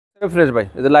Fresh ভাই,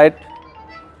 এই যে লাইট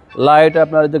লাইট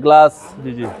আপনার এই যে গ্লাস,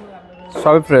 জি জি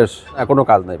সবই ফ্রেশ, কোনো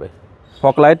কাজ নাই ভাই।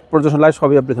 ফক লাইট, প্রজেকশন লাইট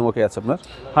সবই এভরিথিং ওকে আছে আপনার।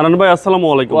 হানান ভাই আসসালামু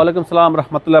আলাইকুম। ওয়ালাইকুম সালাম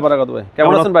রাহমাতুল্লাহি ওয়া বারাকাতুহু। ভাই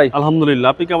কেমন আছেন ভাই? আলহামদুলিল্লাহ,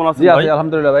 আপনি কেমন আছেন জি ভাই?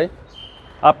 আলহামদুলিল্লাহ ভাই।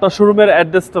 আপনার শোরুমের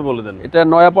অ্যাড্রেসটা বলে দেন। এটা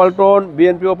নয়াপল্টন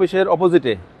বিএনপি অফিসের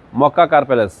অপোজিটে মক্কা কার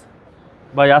প্যালেস।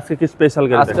 ভাই আজকে কি স্পেশাল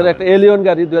গাড়ি? আজকে একটা এলিয়ন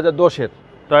গাড়ি 2010 এর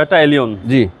টয়োটা এলিয়ন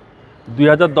জি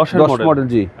 2010 এর মডেল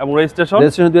জি, এবং রেজিস্ট্রেশন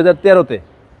 2013 তে।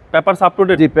 Papers up to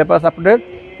date? G papers up to date,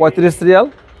 35 serial,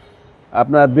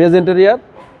 আপনার বেজ ইন্টেরিয়র,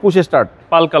 পুশ স্টার্ট,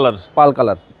 পাল কালার।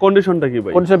 কন্ডিশনটা কি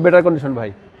ভাই? কন্ডিশন বেটার কন্ডিশন ভাই।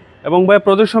 এবং ভাই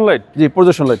প্রজেকশন লাইট? জি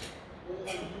projection light,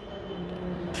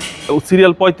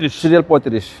 serial 35। Serial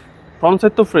 35। Front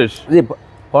side তো ফ্রেশ? জি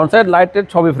ফ্রন্ট সাইড লাইটের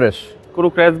সবই ফ্রেশ, কোনো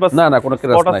ক্র্যাশ বাস? না কোনো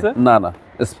ক্র্যাশ নাই, না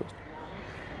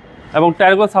এবং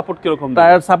টায়ারগুলো সাপোর্ট কি রকম?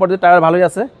 টায়ার সাপোর্ট, টায়ার ভালোই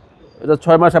আছে। এটা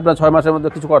 6 মাস, আপনার 6 মাসের মধ্যে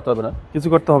কিছু করতে হবে না। কিছু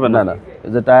করতে হবে না? না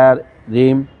এই যে টায়ার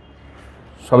রিম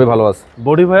সবই ভালো আছে।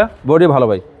 বডি ভাইয়া? বডি ভালো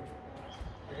ভাই,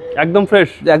 একদম ফ্রেশ?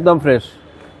 একদম ফ্রেশ।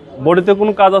 বডিতে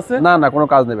কোনো কাজ আছে? না কোনো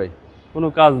কাজ নেই ভাই, কোনো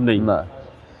কাজ নেই। না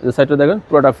এই যে সাইডটা দেখেন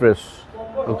পুরোটা ফ্রেশ।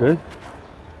 ওকে,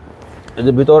 এই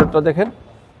যে ভিতরটা দেখেন,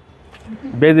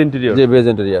 বেজ ইন্টেরিয়র? জি beige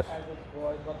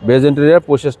interior,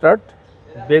 push start.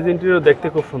 Beige interior দেখতে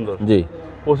খুব সুন্দর। জি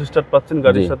পুশ স্টার্ট পাচ্ছেন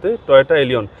গাড়ির সাথে। টয়োটা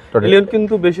এলিয়ন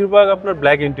কিন্তু বেশিরভাগ আপনার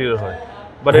ব্ল্যাক ইন্টেরিয়র হয়,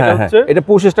 বাট এটা হচ্ছে এটা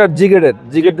পুশ স্টার্ট জি গ্রেড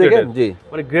দেখেন। জি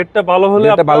মানে গ্রেডটা ভালো হলে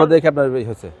এটা ভালো দেখে আপনার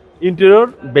হচ্ছে ইন্টেরিয়র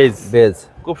বেজ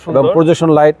খুব সুন্দর। এবং প্রজেকশন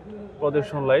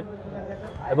লাইট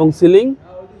এবং সিলিং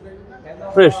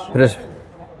ফ্রেশ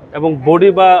এবং বডি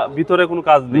বা ভিতরে কোনো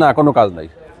কাজ নেই? না কোনো কাজ নাই।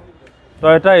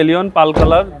 টয়োটা এলিয়ন পাল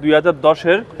কালার 2010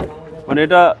 এর, মানে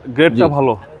এটা গ্রেডটা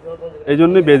ভালো, এই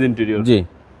জন্যই বেজ ইন্টেরিয়র। জি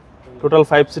টোটাল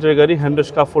 5 সিটের গাড়ি,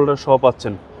 হ্যান্ডরেস্ট কাপ হোল্ডার সহ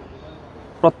পাচ্ছেন।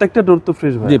 প্রত্যেকটা ডোর তো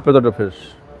ফ্রেশ ভাই? জি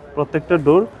প্রত্যেকটা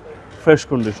ডোর ফ্রেশ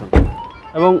কন্ডিশন।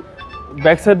 এবং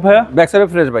ব্যাক সাইড ভাইয়া? ব্যাক সাইডে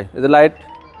ফ্রেশ ভাই, এই যে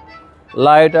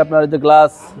লাইট আপনার এই যে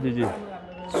গ্লাস, জি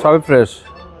সবই ফ্রেশ।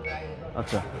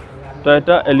 আচ্ছা,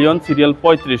 টয়োটা এলিয়ন সিরিয়াল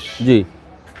 35। জি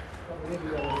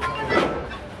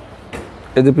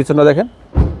এই যে পিছনটা দেখেন,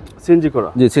 সিএনজি করা?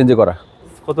 জি সিএনজি করা।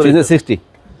 কত? সিএনজি 60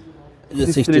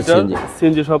 লিটার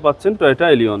সিএনজি সহ পাচ্ছেন টয়োটা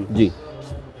এলিয়ন। জি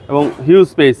এবং হিউজ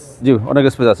স্পেস। জি অনেক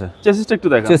স্পেস আছে। চেসিসটা একটু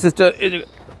দেখেন। চেসিসটা এই যে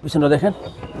পিছনটা দেখেন,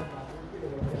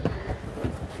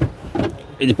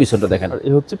 এই যে পিছনটা দেখেন,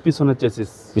 এই হচ্ছে পিছনের চেসিস।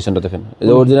 পিছনটা দেখেন, এই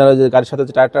যে অরিজিনাল যে গাড়ির সাথে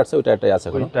যে টায়ারটা আছে ওই টায়ারটাই আছে,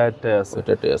 ওই টায়ারটাই আছে।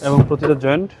 আছে। এবং প্রতিটা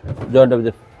জয়েন্ট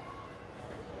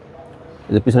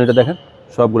এই যে পিছনটা দেখেন,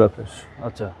 সবগুলো ফ্রেশ।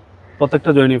 আচ্ছা,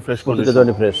 প্রত্যেকটা জয়েন্টই ফ্রেশ, প্রত্যেকটা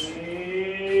জয়েন্ট ফ্রেশ।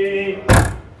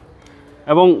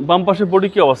 এবং বাম পাশের বডি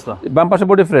কি অবস্থা? বাম পাশে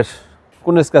বডি ফ্রেশ,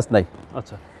 কোনো স্ক্র্যাচ নাই।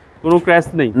 আচ্ছা, কোনো ক্র্যাশ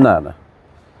নেই? না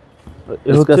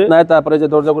স্ক্র্যাচ নাই। তারপরে যে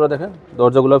দরজাগুলো দেখেন,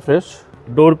 দরজাগুলো ফ্রেশ,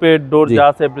 ডোর ডোর যা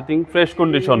আছে এভরিথিং ফ্রেশ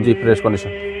কন্ডিশন। জি ফ্রেশ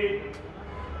কন্ডিশন।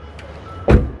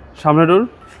 সামনের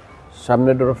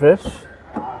ডোর ফ্রেশ।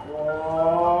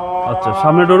 আচ্ছা,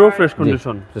 সামনের ডোরও ফ্রেশ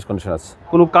কন্ডিশন আছে।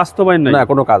 কোনো কাজ তো ভাই নাই? না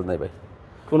কোনো কাজ নাই ভাই,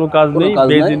 কোনো কাজ নেই।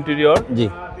 Beige interior. জি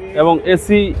এবং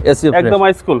এসি একদম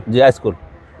হাইস্কুল। জি হাইস্কুল।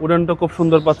 উডানটা খুব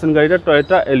সুন্দর পাচ্ছেন গাড়িটা,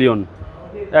 টয়োটা এলিয়ন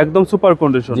একদম সুপার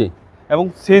কন্ডিশন। জি এবং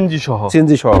সিএনজি সহ।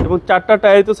 এবং 4টা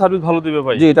টায়ারই তো সার্ভিস ভালো দিবে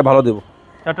ভাই? জি এটা ভালো দেব,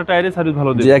 4টা টায়ারই সার্ভিস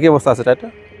ভালো দিবে। জি একই অবস্থা আছে টায়ারটা,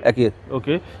 একই।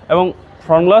 ওকে, এবং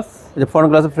ফ্রন্ট গ্লাস? এই যে front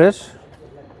glass fresh,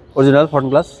 original front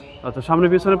glass. আচ্ছা, সামনে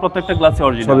পিছনে প্রত্যেকটা গ্লাসই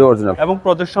অরিজিনাল? সবই অরিজিনাল। এবং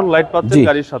প্রজেকশন লাইট পাচ্ছেন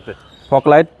গাড়ির সাথে? ফক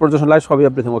লাইট, প্রজেকশন লাইট সবই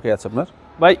এভরিথিং ওকে আছে আপনার।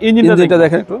 ভাই ইঞ্জিনটা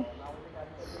দেখেন একটু।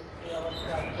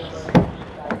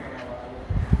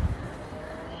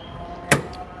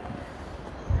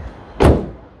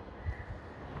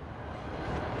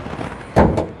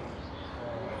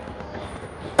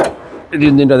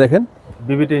 ইঞ্জিনটা দেখেন,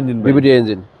 বিবিটি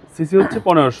ইঞ্জিন। সিসি হচ্ছে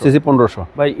 1500। সিসি 1500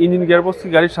 ভাই। ইঞ্জিন গিয়ারবক্স কি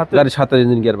গাড়ির সাথে? গাড়ির সাথে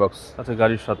ইঞ্জিন গিয়ারবক্স। আচ্ছা,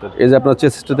 গাড়ির সাথে। এই যে আপনার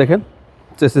চেসিসটা দেখেন,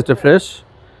 চেসিসটা ফ্রেশ,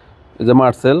 এই যে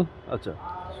মার্সেল। আচ্ছা,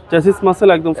 চেসিস মাসেল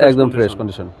একদম ফ্রেশ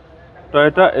কন্ডিশন।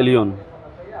 টয়োটা এলিয়ন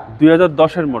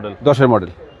 2010 এর মডেল।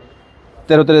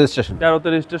 13তে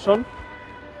রেজিস্ট্রেশন।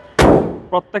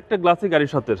 প্রত্যেকটা গ্লাসই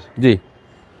গাড়ির সাথে? জি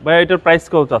ভাই। এটার প্রাইস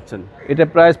কত চাচ্ছেন? এটা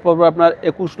প্রাইস পড়বে আপনার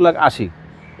 21,80,000।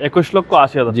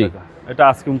 21,80,000 টাকা। এটা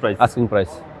আস্কিং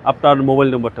প্রাইস। আপনার মোবাইল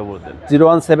নাম্বারটা বলে দেন।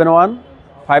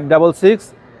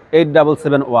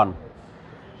 017156687771।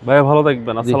 ভাই ভালো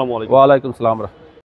থাকবেন। আসসালামু আলাইকুম। ওয়া আলাইকুম আসসালাম।